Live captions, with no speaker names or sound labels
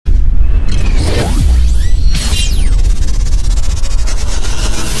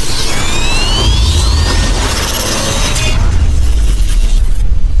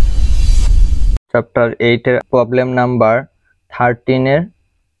Chapter 8 এর problem number 13 এর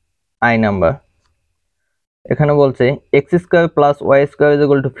I number. এখানে বলছে x square plus Y square is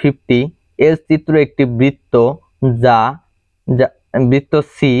equal to 50 এর চিত্র একটি বৃত্ত যা বৃত্ত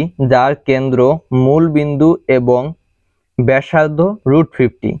সি যার কেন্দ্র মূল বিন্দু এবং ব্যাসার্ধ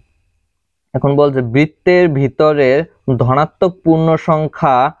 √50। এখন বলছে বৃত্তের ভিতরের ধনাত্মক পূর্ণ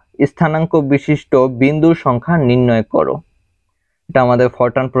সংখ্যা স্থানাঙ্ক বিশিষ্ট বিন্দুর সংখ্যা নির্ণয় করো। এটা আমাদের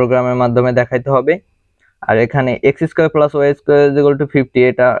ফরট্রান প্রোগ্রামের মাধ্যমে দেখাইতে হবে। আর এখানে x square plus Y square is equal to 50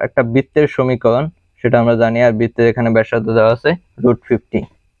 এটা একটা বৃত্তের সমীকরণ, সেটা আমরা জানি। আর বৃত্তের এখানে ব্যাসার্ধ দেওয়া আছে √50।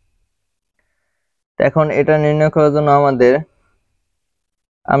 এখন এটা নির্ণয় করার জন্য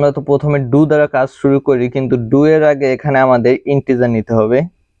আমরা তো প্রথমে ডু দ্বারা কাজ শুরু করি, কিন্তু ডু এর আগে এখানে আমাদের ইন্টিজার নিতে হবে।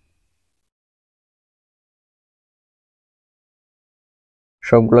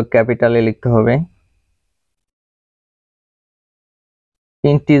 সবগুলো ক্যাপিটালে লিখতে হবে।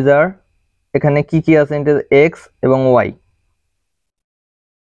 ইন্টিজার এখানে কি কি আছে? ইন্টিজার এক্স এবং ওয়াই।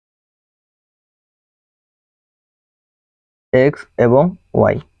 এক্স এবং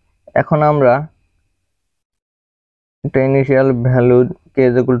ওয়াই। এখন আমরা একটা initial value K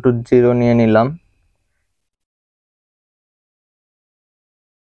is equal to 0 নিয়ে নিলাম।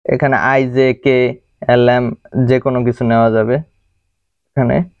 এখানে I J K L M যে কোনো কিছু নেওয়া যাবে।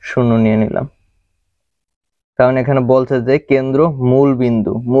 এখানে 0 নিয়ে নিলাম, কারণ এখানে বলছে যে কেন্দ্র মূল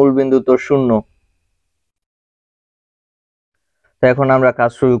বিন্দু তো 0। এখন আমরা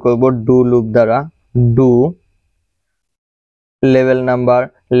কাজ শুরু করব ডু লুপ দ্বারা। ডু লেভেল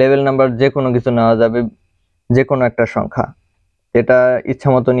নাম্বার যে কোনো কিছু নেওয়া যাবে, যে কোনো একটা সংখ্যা। এটা ইচ্ছা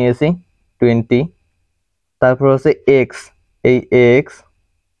মতো নিয়েছি 20। তারপর হচ্ছে এক্স, এই এক্স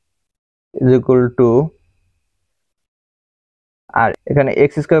ইজ ইকুয়াল টু, আর এখানে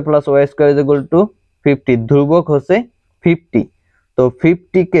x square plus Y square is equal to 50। ধ্রুবক হচ্ছে 50। তো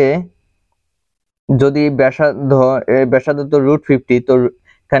 50 কে যদি ব্যাসার্ধ তো √50, তো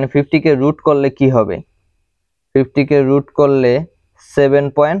এখানে 50 কে রুট করলে কি হবে? 50 কে রুট করলে 7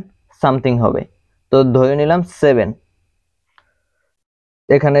 পয়েন্ট সামথিং হবে। তো ধরে নিলাম 7।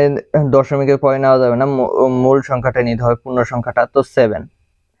 এখানে দশমিকের পরে নেওয়া যাবে না, মূল সংখ্যাটা নিতে হবে, পূর্ণ সংখ্যাটা। তো 7।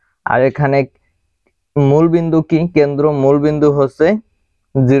 আর এখানে মূল বিন্দু কি? কেন্দ্র মূল বিন্দু হচ্ছে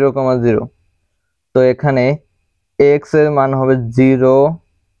 0,0। তো এখানে এক্স এর মান হবে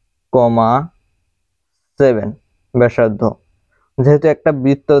 0,7 ব্যাসার্ধ। যেহেতু একটা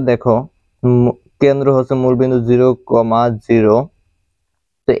বৃত্ত, দেখো কেন্দ্র হচ্ছে মূল বিন্দু 0,0,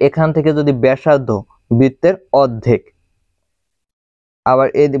 তো এখান থেকে যদি ব্যাসার্ধ বৃত্তের অর্ধেক, আবার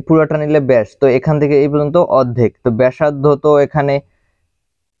এই পুরোটা নিলে ব্যাস, তো এখান থেকে এই পর্যন্ত অর্ধেক, তো ব্যাসার্ধ তো এখানে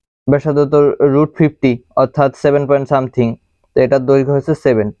 √50 অর্থাৎ 7 পয়েন্ট সামথিং। তো এটার দৈর্ঘ্য হচ্ছে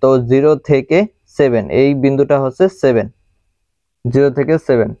 7। তো 0 থেকে 7 এই বিন্দুটা হচ্ছে 7। 0 থেকে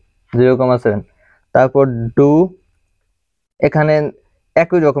 7, 0,7। তারপর ডু, এখানে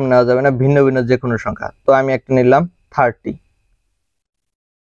একই রকম নেওয়া যাবে না, ভিন্ন ভিন্ন যে কোনো সংখ্যা। তো আমি একটা নিলাম 30।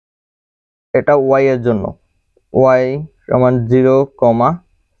 এটা ওয়াই এর জন্য, ওয়াই সমান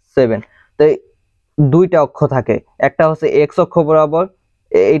 0,7। তো দুইটা অক্ষ থাকে, একটা হচ্ছে এক্স অক্ষ বরাবর,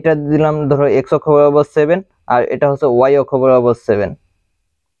 এইটা দিলাম ধরো এক্স অক্ষ বরাবর 7, আর এটা হচ্ছে ওয়াই অক্ষ বরাবর 7।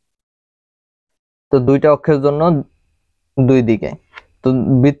 তো দুইটা অক্ষের জন্য দুই দিকে। তো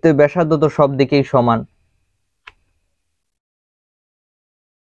বৃত্তের ব্যাসার্ধ তো সব দিকেই সমান।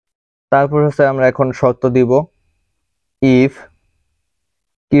 তারপর হচ্ছে আমরা এখন শর্ত দিব। ইফ,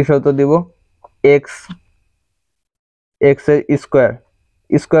 কি শর্ত দিব? এক্স এর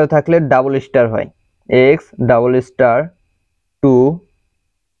স্কোয়ার থাকলে ডাবল স্টার হয়। X double star 2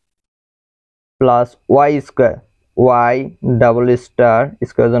 plus Y square, Y double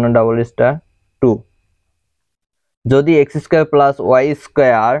square জন্য ডাবল স্টার 2। যদি x square plus Y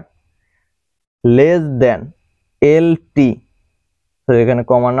square less than LT, তো এখানে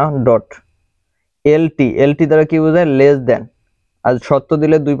কমা না, ডট। LT দ্বারা কি বোঝায়? Less than. আর শর্ত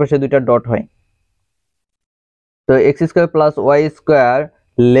দিলে দুই পাশে দুইটা ডট হয়। তো x square plus Y square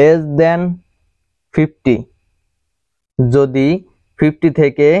less than 50, যদি 50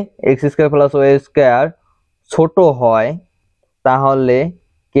 থেকে x square plus Y square ছোট হয়, তাহলে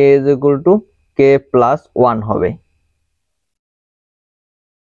K is equal to k plus 1 হবে।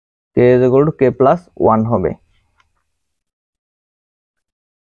 K is equal to k plus 1 হবে।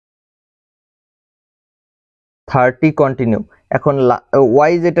 কন্টিনিউ। এখন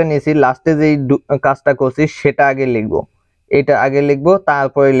ওয়াই যেটা নিয়েছি, লাস্টে যে কাজটা করছি সেটা আগে লিখবো, এটা আগে লিখবো,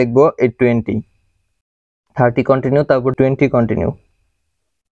 তারপরে লিখবো এই 20। 30 কন্টিনিউ, তারপর 20 কন্টিনিউ।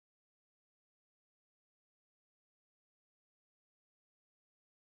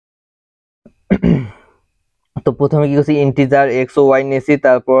 তো প্রথমে কি করছি, ইন্টিজার এক্স ও ওয়াই নিয়েছি,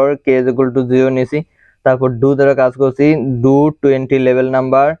 তারপর কে ইজ ইকুয়াল টু 0 নিয়েছি, তারপর ডু দ্বারা কাজ করছি, ডু 20 লেভেল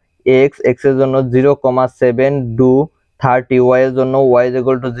নাম্বার এক্স এর জন্য 0,7, ডু 30 ওয়াই এর জন্য ওয়াই ইজ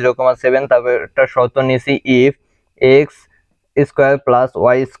ইকুয়াল টু 0,7, তারপর একটা শর্ত নিয়েছি, if x square plus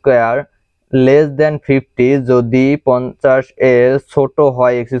Y square less than 50, যদি 50 এর ছোট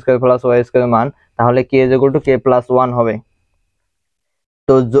হয় x square plus Y square মান, তাহলে K is equal to k plus 1 হবে।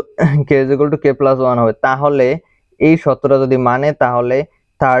 তো K is equal to k plus 1 হবে, তাহলে এই শর্তটা যদি মানে তাহলে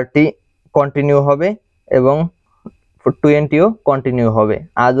 30 কন্টিনিউ হবে এবং 20ও কন্টিনিউ হবে,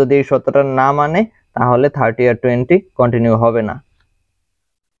 আর যদি এই শর্তটা না মানে তাহলে 30 আর 20 কন্টিনিউ হবে না।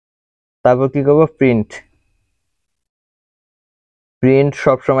 তারপর কি করব, প্রিন্ট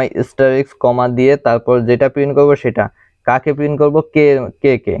সবসময় স্টার এক্স কমা দিয়ে তারপর যেটা প্রিন্ট করব সেটা, কাকে প্রিন্ট করব, কে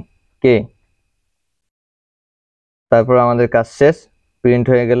কে কে কে তারপর আমাদের কাজ শেষ, প্রিন্ট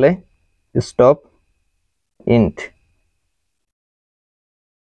হয়ে গেলে স্টপ ইন্ট।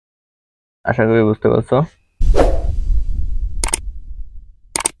 আশা করি বুঝতে পারছো।